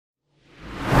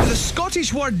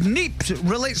Scottish word neep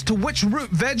relates to which root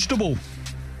vegetable?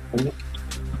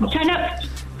 Turnip.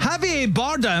 Javier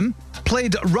Bardem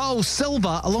played Raul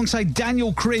Silva alongside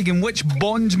Daniel Craig in which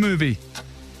Bond movie?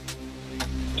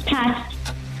 Pass.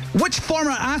 Which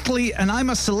former athlete and I'm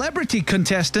a Celebrity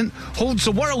contestant holds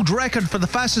the world record for the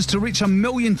fastest to reach 1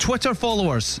 million Twitter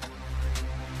followers?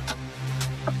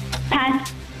 Pass.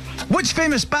 Which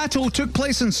famous battle took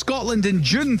place in Scotland in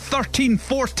June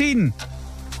 1314?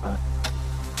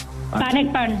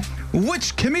 Bannockburn.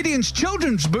 Which comedian's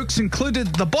children's books included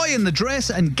The Boy in the Dress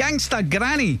and Gangsta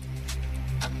Granny?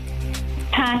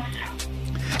 Pass.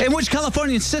 In which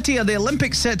Californian city are the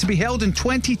Olympics set to be held in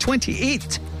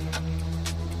 2028?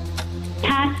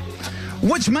 Pass.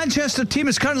 Which Manchester team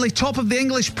is currently top of the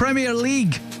English Premier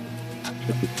League?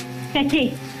 City.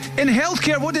 In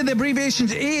healthcare, what do the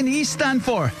abbreviations A and E stand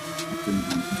for?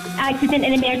 Accident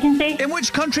and emergency. In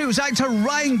which country was actor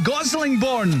Ryan Gosling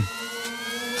born?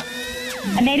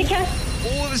 America.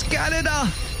 Oh, it was Canada.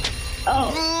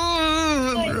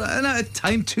 Oh. Running out of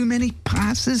time. Too many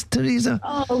passes, Theresa.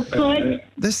 Oh, good.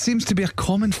 This seems to be a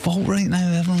common fault right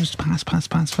now. Everyone's pass.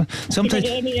 Sometimes. Did I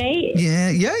get any right? Yeah,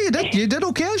 you did. You did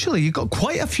okay, actually. You got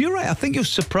quite a few right. I think you'll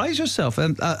surprise yourself.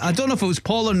 And I don't know if it was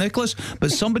Paul or Nicholas,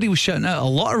 but somebody was shouting out a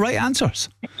lot of right answers,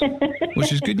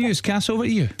 which is good news. Cass, over to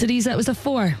you. Theresa, it was a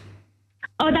 4.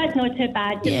 Oh, that's not too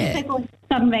bad. Yeah. I got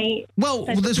some right. Well,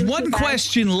 That's there's not one too bad.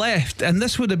 question left, and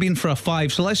this would have been for a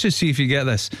 5, so let's just see if you get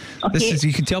this. Okay. This is,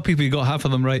 you can tell people you got half of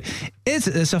them right. It's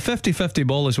a 50-50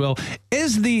 ball as well.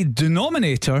 Is the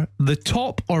denominator the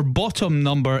top or bottom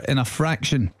number in a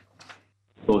fraction?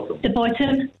 The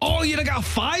bottom. Oh, you got a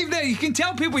 5 there. You can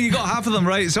tell people you got half of them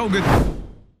right. It's all good.